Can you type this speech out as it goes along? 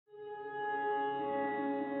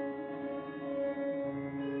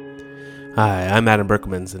Hi, I'm Adam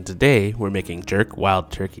Berkelmans, and today we're making jerk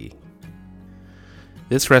wild turkey.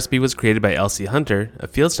 This recipe was created by L.C. Hunter, a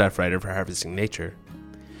field staff writer for Harvesting Nature.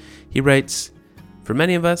 He writes, "For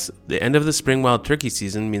many of us, the end of the spring wild turkey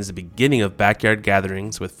season means the beginning of backyard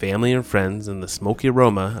gatherings with family and friends and the smoky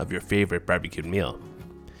aroma of your favorite barbecued meal.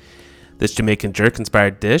 This Jamaican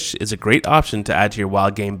jerk-inspired dish is a great option to add to your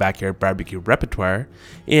wild game backyard barbecue repertoire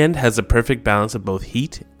and has a perfect balance of both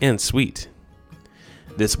heat and sweet.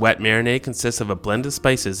 This wet marinade consists of a blend of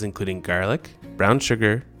spices including garlic, brown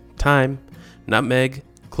sugar, thyme, nutmeg,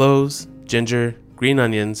 cloves, ginger, green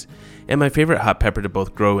onions, and my favorite hot pepper to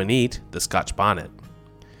both grow and eat, the Scotch bonnet.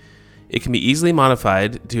 It can be easily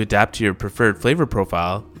modified to adapt to your preferred flavor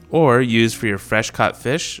profile or used for your fresh caught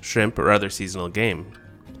fish, shrimp, or other seasonal game.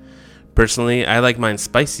 Personally, I like mine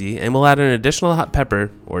spicy and will add an additional hot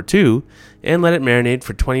pepper or two and let it marinate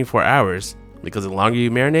for 24 hours because the longer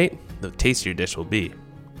you marinate, the tastier your dish will be."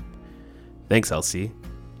 Thanks, LC.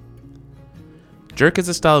 Jerk is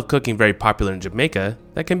a style of cooking very popular in Jamaica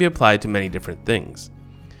that can be applied to many different things.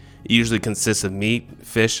 It usually consists of meat,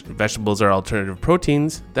 fish, vegetables, or alternative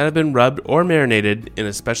proteins that have been rubbed or marinated in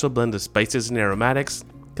a special blend of spices and aromatics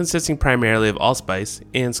consisting primarily of allspice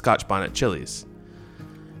and Scotch bonnet chilies.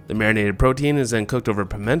 The marinated protein is then cooked over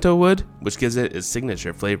pimento wood, which gives it its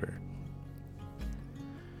signature flavor.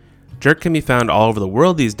 Jerk can be found all over the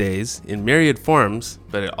world these days in myriad forms,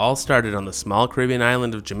 but it all started on the small Caribbean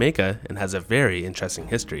island of Jamaica and has a very interesting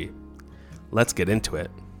history. Let's get into it.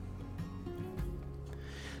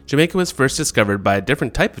 Jamaica was first discovered by a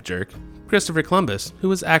different type of jerk, Christopher Columbus, who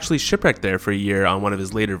was actually shipwrecked there for a year on one of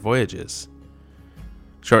his later voyages.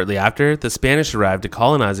 Shortly after, the Spanish arrived to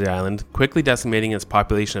colonize the island, quickly decimating its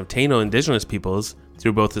population of Taino indigenous peoples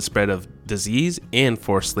through both the spread of disease and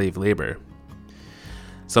forced slave labor.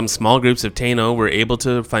 Some small groups of Taino were able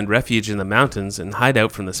to find refuge in the mountains and hide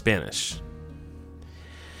out from the Spanish.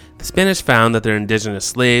 The Spanish found that their indigenous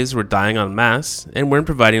slaves were dying en masse and weren't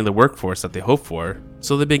providing the workforce that they hoped for,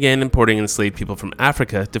 so they began importing enslaved people from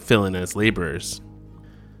Africa to fill in as laborers.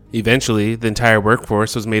 Eventually, the entire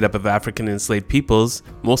workforce was made up of African enslaved peoples,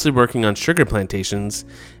 mostly working on sugar plantations,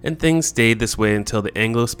 and things stayed this way until the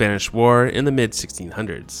Anglo-Spanish War in the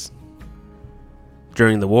mid-1600s.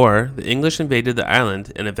 During the war, the English invaded the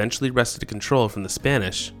island and eventually wrested control from the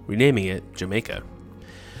Spanish, renaming it Jamaica.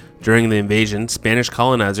 During the invasion, Spanish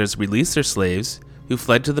colonizers released their slaves, who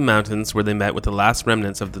fled to the mountains where they met with the last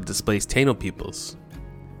remnants of the displaced Taino peoples.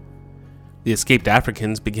 The escaped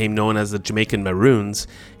Africans became known as the Jamaican Maroons,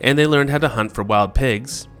 and they learned how to hunt for wild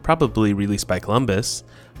pigs, probably released by Columbus,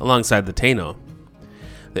 alongside the Taino.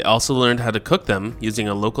 They also learned how to cook them using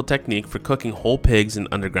a local technique for cooking whole pigs in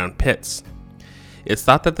underground pits. It's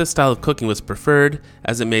thought that this style of cooking was preferred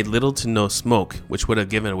as it made little to no smoke, which would have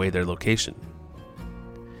given away their location.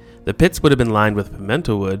 The pits would have been lined with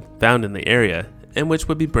pimento wood found in the area, and which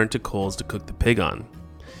would be burnt to coals to cook the pig on.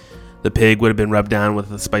 The pig would have been rubbed down with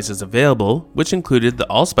the spices available, which included the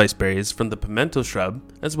allspice berries from the pimento shrub,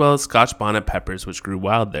 as well as Scotch bonnet peppers which grew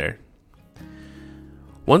wild there.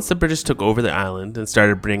 Once the British took over the island and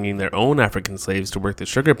started bringing their own African slaves to work the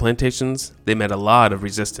sugar plantations, they met a lot of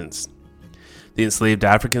resistance. The enslaved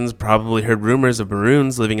Africans probably heard rumors of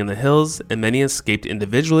Maroons living in the hills, and many escaped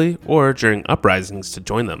individually or during uprisings to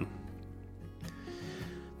join them.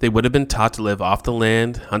 They would have been taught to live off the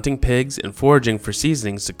land, hunting pigs, and foraging for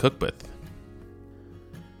seasonings to cook with.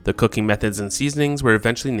 The cooking methods and seasonings were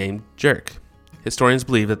eventually named jerk. Historians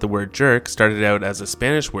believe that the word jerk started out as a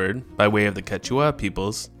Spanish word by way of the Quechua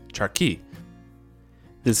peoples, charqui.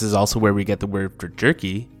 This is also where we get the word for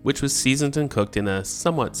jerky, which was seasoned and cooked in a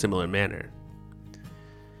somewhat similar manner.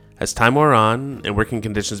 As time wore on and working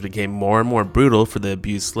conditions became more and more brutal for the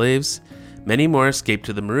abused slaves, many more escaped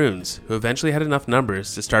to the Maroons, who eventually had enough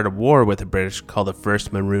numbers to start a war with the British called the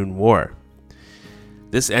First Maroon War.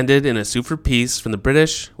 This ended in a sue for peace from the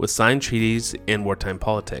British with signed treaties and wartime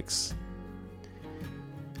politics.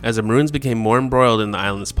 As the Maroons became more embroiled in the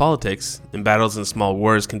island's politics, and battles and small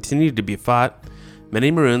wars continued to be fought,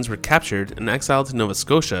 many Maroons were captured and exiled to Nova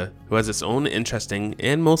Scotia, who has its own interesting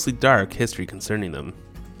and mostly dark history concerning them.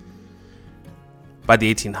 By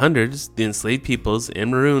the 1800s, the enslaved peoples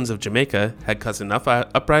and Maroons of Jamaica had caused enough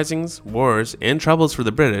uprisings, wars, and troubles for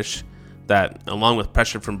the British that, along with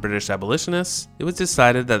pressure from British abolitionists, it was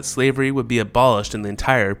decided that slavery would be abolished in the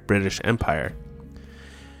entire British Empire.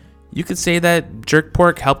 You could say that jerk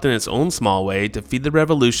pork helped in its own small way to feed the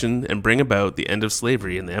revolution and bring about the end of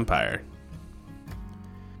slavery in the empire.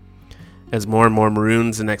 As more and more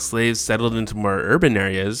Maroons and ex-slaves settled into more urban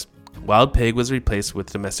areas, wild pig was replaced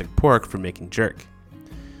with domestic pork for making jerk.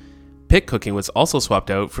 Pit cooking was also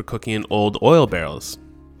swapped out for cooking in old oil barrels.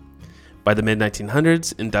 By the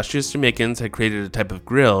mid-1900s, industrious Jamaicans had created a type of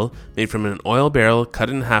grill made from an oil barrel cut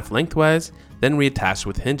in half lengthwise, then reattached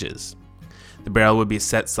with hinges. The barrel would be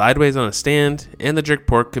set sideways on a stand, and the jerk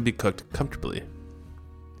pork could be cooked comfortably.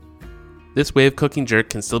 This way of cooking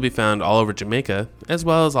jerk can still be found all over Jamaica, as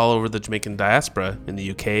well as all over the Jamaican diaspora in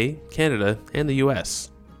the UK, Canada, and the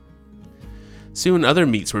US. Soon other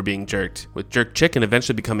meats were being jerked, with jerk chicken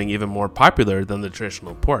eventually becoming even more popular than the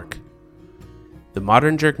traditional pork. The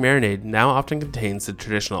modern jerk marinade now often contains the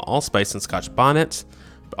traditional allspice and Scotch bonnet,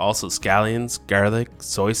 but also scallions, garlic,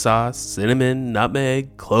 soy sauce, cinnamon,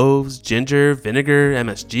 nutmeg, cloves, ginger, vinegar,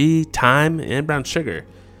 MSG, thyme, and brown sugar.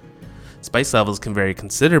 Spice levels can vary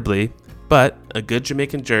considerably, but a good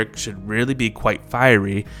Jamaican jerk should really be quite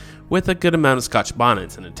fiery, with a good amount of Scotch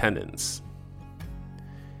bonnets in attendance.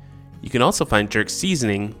 You can also find jerk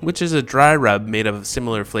seasoning, which is a dry rub made of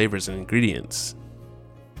similar flavors and ingredients.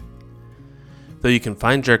 Though you can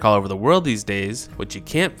find jerk all over the world these days, what you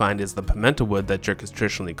can't find is the pimento wood that jerk is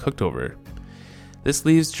traditionally cooked over. This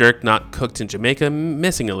leaves jerk not cooked in Jamaica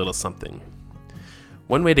missing a little something.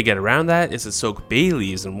 One way to get around that is to soak bay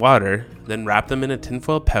leaves in water, then wrap them in a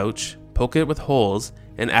tinfoil pouch, poke it with holes,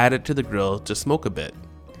 and add it to the grill to smoke a bit.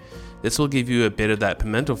 This will give you a bit of that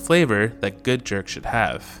pimento flavor that good jerk should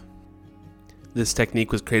have. This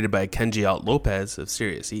technique was created by Kenji Alt Lopez of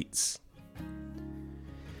Serious Eats.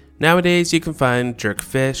 Nowadays, you can find jerk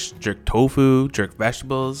fish, jerk tofu, jerk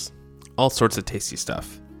vegetables, all sorts of tasty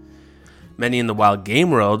stuff. Many in the wild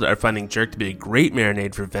game world are finding jerk to be a great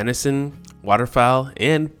marinade for venison, waterfowl,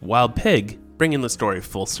 and wild pig, bringing the story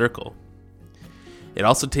full circle. It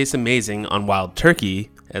also tastes amazing on wild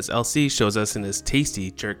turkey, as LC shows us in his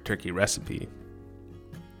tasty jerk turkey recipe.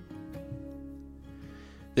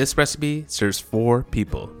 This recipe serves 4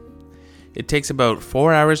 people. It takes about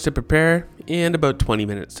 4 hours to prepare and about 20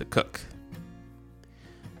 minutes to cook.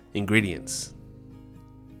 Ingredients: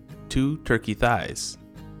 2 turkey thighs,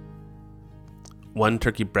 1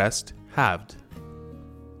 turkey breast halved,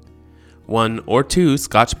 1 or 2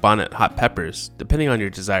 Scotch bonnet hot peppers, depending on your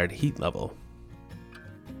desired heat level,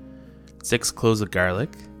 6 cloves of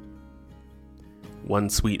garlic, 1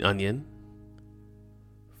 sweet onion,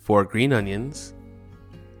 4 green onions,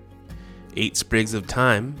 8 sprigs of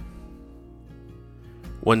thyme,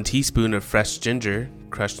 1 teaspoon of fresh ginger,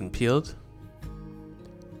 crushed and peeled,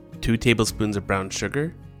 2 tablespoons of brown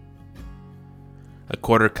sugar, a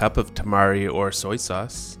 1/4 cup of tamari or soy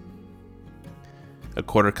sauce, a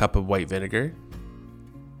 1/4 cup of white vinegar,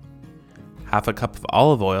 1/2 cup of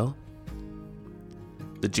olive oil,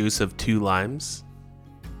 the juice of 2 limes,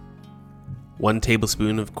 1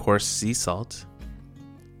 tablespoon of coarse sea salt,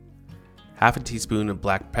 1/2 teaspoon of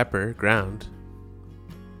black pepper ground,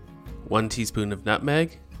 1 teaspoon of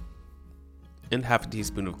nutmeg, and 1/2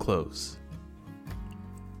 teaspoon of cloves.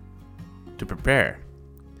 To prepare: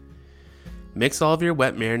 mix all of your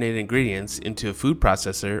wet marinade ingredients into a food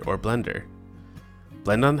processor or blender.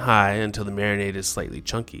 Blend on high until the marinade is slightly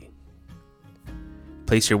chunky.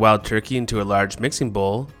 Place your wild turkey into a large mixing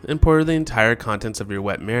bowl and pour the entire contents of your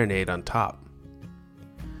wet marinade on top.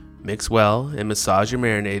 Mix well and massage your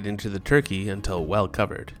marinade into the turkey until well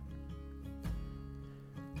covered.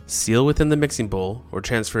 Seal within the mixing bowl or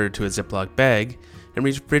transfer it to a Ziploc bag and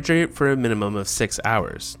refrigerate for a minimum of 6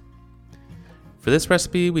 hours. For this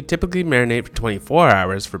recipe, we typically marinate for 24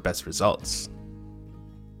 hours for best results.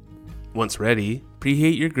 Once ready,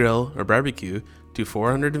 preheat your grill or barbecue to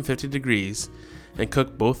 450 degrees and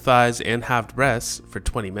cook both thighs and halved breasts for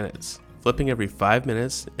 20 minutes, flipping every 5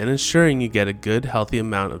 minutes and ensuring you get a good healthy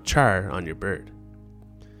amount of char on your bird.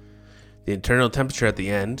 The internal temperature at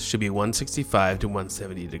the end should be 165 to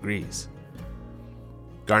 170 degrees.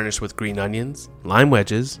 Garnish with green onions, lime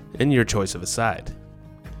wedges, and your choice of a side.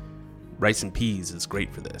 Rice and peas is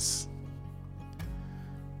great for this.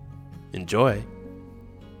 Enjoy!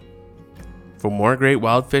 For more great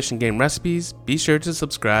wild fish and game recipes, be sure to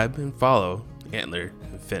subscribe and follow Antler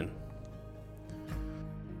and Finn.